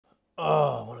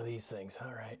Oh, one of these things.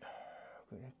 All right.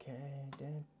 Okay.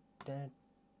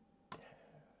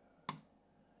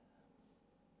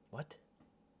 What?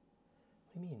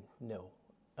 What do you mean, no?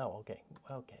 Oh, okay.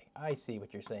 Okay. I see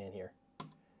what you're saying here.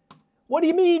 What do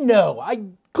you mean, no? I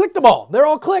clicked them all. They're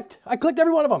all clicked. I clicked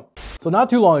every one of them. So not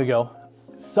too long ago,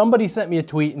 somebody sent me a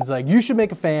tweet and was like, you should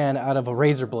make a fan out of a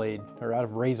razor blade or out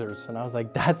of razors. And I was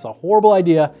like, that's a horrible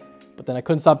idea. But then I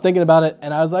couldn't stop thinking about it.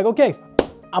 And I was like, okay,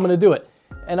 I'm gonna do it.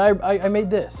 And I made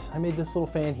this. I made this little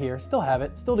fan here. Still have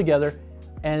it, still together.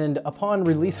 And upon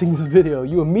releasing this video,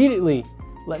 you immediately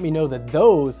let me know that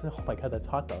those, oh my God, that's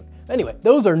hot dog. Anyway,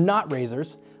 those are not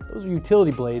razors. Those are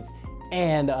utility blades.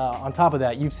 And on top of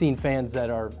that, you've seen fans that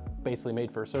are basically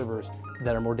made for servers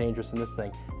that are more dangerous than this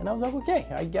thing. And I was like, okay,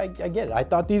 I get it. I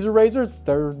thought these are razors.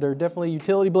 They're definitely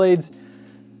utility blades.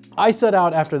 I set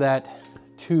out after that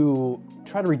to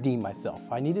try to redeem myself.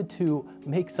 I needed to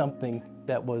make something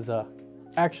that was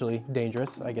actually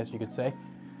dangerous, I guess you could say.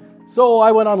 So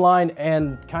I went online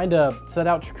and kind of set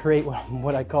out to create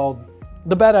what I called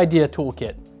the bad idea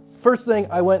toolkit. First thing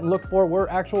I went and looked for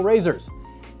were actual razors.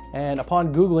 And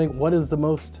upon Googling what is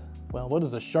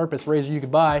the sharpest razor you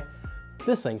could buy,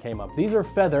 this thing came up. These are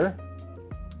feather,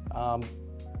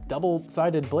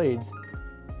 double-sided blades,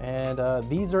 and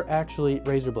these are actually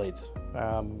razor blades.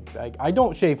 I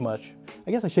don't shave much.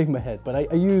 I guess I shave my head, but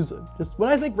I use just, when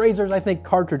I think razors, I think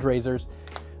cartridge razors.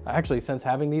 Actually, since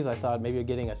having these, I thought maybe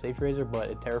getting a safety razor,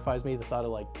 but it terrifies me, the thought of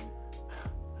like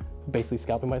basically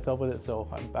scalping myself with it. So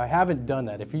I haven't done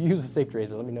that. If you use a safety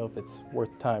razor, let me know if it's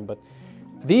worth time. But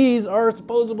these are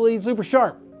supposedly super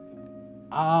sharp.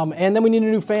 And then we need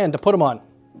a new fan to put them on.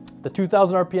 The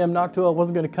 2000 RPM Noctua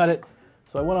wasn't gonna cut it.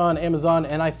 So I went on Amazon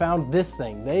and I found this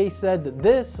thing. They said that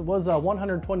this was a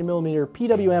 120 millimeter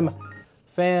PWM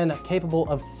fan capable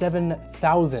of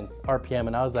 7,000 RPM.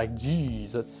 And I was like,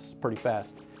 geez, that's pretty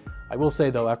fast. I will say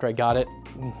though, after I got it,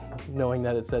 knowing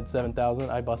that it said 7,000,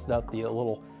 I busted out the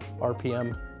little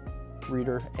RPM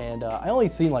reader and I only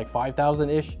seen like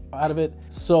 5,000-ish out of it.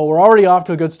 So we're already off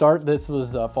to a good start. This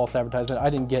was a false advertisement. I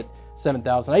didn't get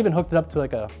 7,000. I even hooked it up to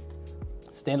like a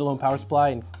standalone power supply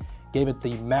and gave it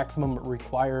the maximum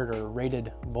required or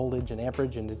rated voltage and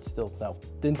amperage, and it still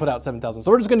didn't put out 7,000.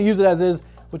 So we're just gonna use it as is,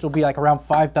 which will be like around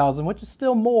 5,000, which is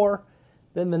still more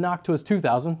than the Noctua's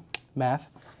 2,000, math.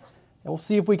 And we'll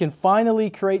see if we can finally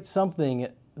create something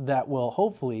that will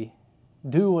hopefully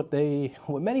do what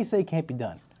many say can't be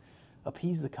done.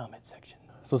 Appease the comment section.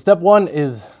 So step one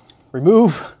is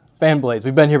remove fan blades.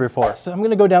 We've been here before. So I'm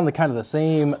gonna go down the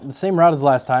same route as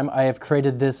last time. I have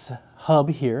created this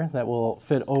hub here that will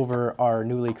fit over our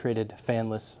newly created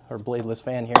fanless or bladeless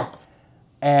fan here.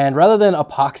 And rather than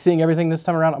epoxying everything this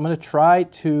time around, I'm gonna try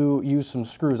to use some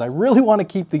screws. I really wanna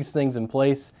keep these things in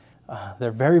place.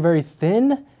 They're very, very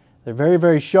thin. They're very,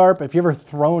 very sharp. If you ever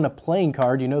thrown a playing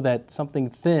card, you know that something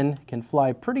thin can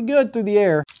fly pretty good through the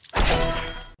air.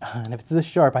 And if it's this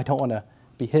sharp, I don't wanna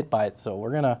be hit by it. So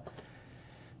we're gonna,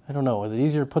 I don't know, is it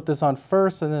easier to put this on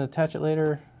first and then attach it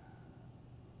later?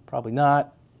 Probably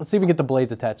not. Let's see if we can get the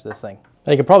blades attached to this thing.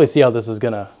 Now you can probably see how this is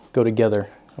gonna go together.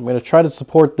 I'm gonna try to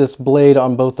support this blade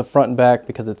on both the front and back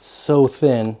because it's so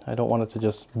thin. I don't want it to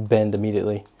just bend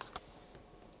immediately.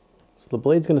 So the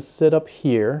blade's gonna sit up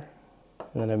here,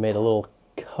 and then I made a little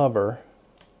cover.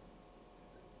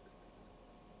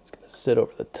 It's gonna sit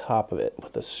over the top of it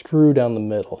with a screw down the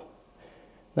middle.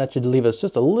 That should leave us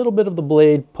just a little bit of the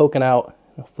blade poking out.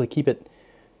 Hopefully keep it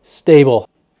stable.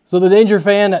 So the Danger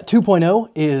Fan 2.0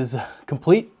 is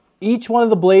complete. Each one of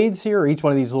the blades here, or each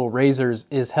one of these little razors,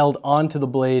 is held onto the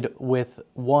blade with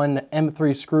one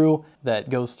M3 screw that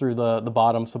goes through the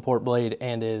bottom support blade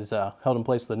and is held in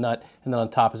place with a nut. And then on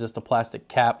top is just a plastic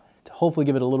cap to hopefully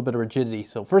give it a little bit of rigidity.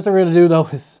 So first thing we're gonna do though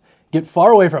is get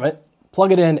far away from it,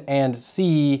 plug it in, and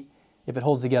see if it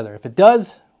holds together. If it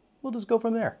does, we'll just go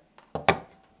from there.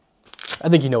 I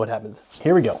think you know what happens.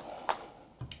 Here we go.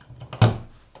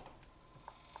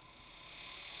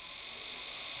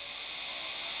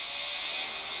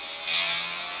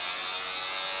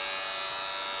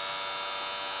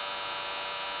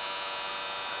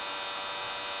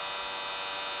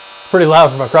 Pretty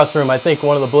loud from across the room. I think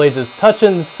one of the blades is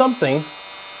touching something,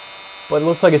 but it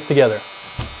looks like it's together.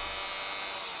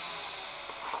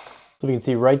 So you can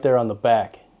see right there on the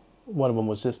back, one of them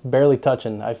was just barely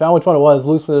touching. I found which one it was,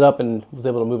 loosened it up, and was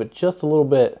able to move it just a little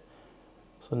bit.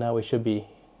 So now we should be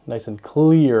nice and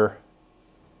clear.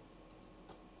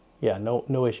 Yeah,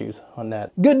 no issues on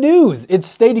that. Good news, it's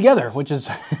stayed together, which is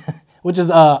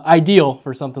ideal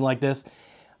for something like this.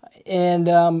 And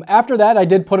after that, I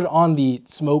did put it on the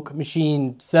smoke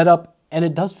machine setup, and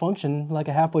it does function like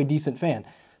a halfway decent fan.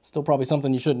 Still probably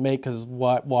something you shouldn't make because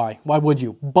why would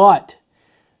you? But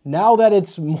now that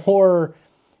it's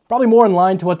probably more in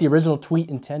line to what the original tweet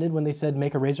intended when they said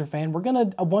make a razor fan, we're gonna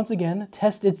once again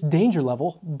test its danger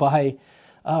level by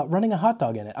running a hot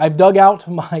dog in it. I've dug out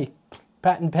my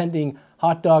patent pending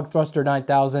hot dog thruster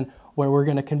 9000, where we're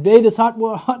gonna convey this hot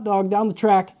dog down the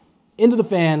track into the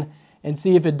fan and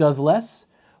see if it does less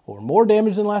or more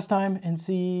damage than last time, and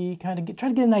see, try to get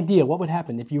an idea what would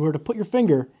happen if you were to put your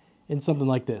finger in something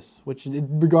like this, which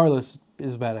regardless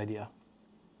is a bad idea.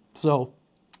 So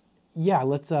yeah,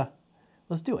 let's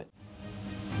do it.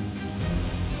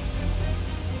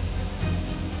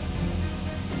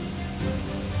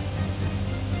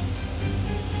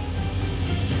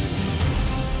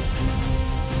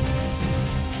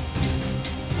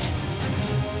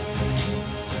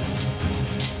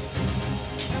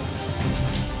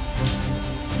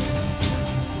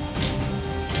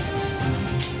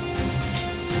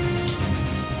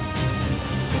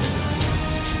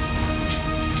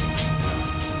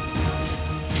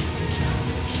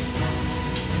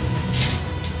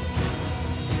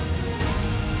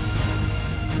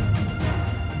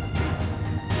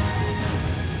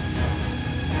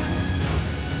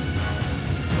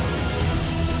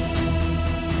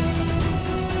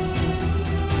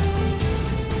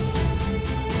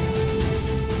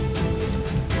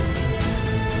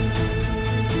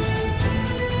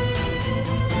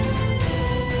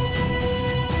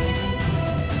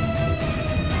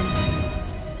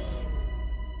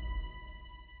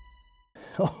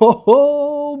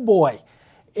 Oh boy,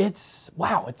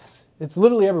 wow, it's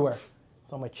literally everywhere.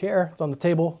 It's on my chair, it's on the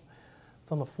table,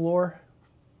 it's on the floor.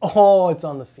 Oh, it's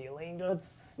on the ceiling.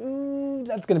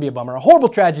 That's gonna be a bummer. A horrible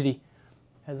tragedy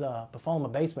has befallen my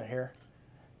basement here.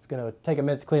 It's gonna take a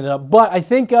minute to clean it up, but I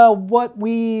think what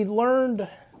we learned,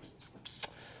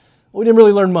 we didn't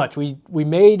really learn much. We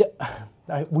learned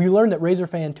that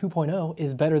RazorFan 2.0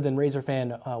 is better than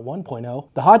RazorFan 1.0.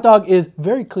 The hot dog is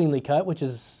very cleanly cut, which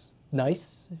is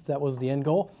nice, if that was the end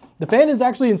goal. The fan is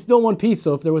actually in still one piece,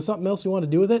 so if there was something else you want to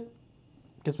do with it,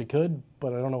 I guess we could,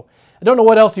 but I don't know. I don't know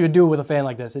what else you would do with a fan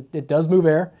like this. It does move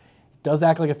air, it does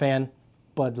act like a fan,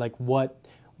 but like what,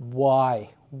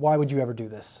 why? Why would you ever do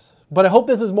this? But I hope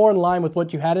this is more in line with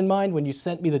what you had in mind when you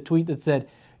sent me the tweet that said,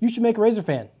 you should make a Razor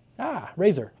fan.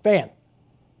 Razor, fan.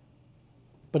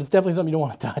 But it's definitely something you don't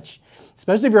want to touch,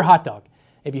 especially if you're a hot dog.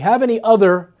 If you have any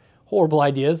other horrible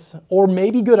ideas, or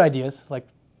maybe good ideas, like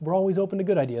we're always open to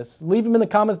good ideas, leave them in the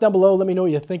comments down below. Let me know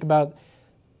what you think about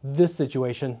this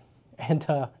situation, and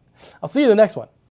I'll see you in the next one.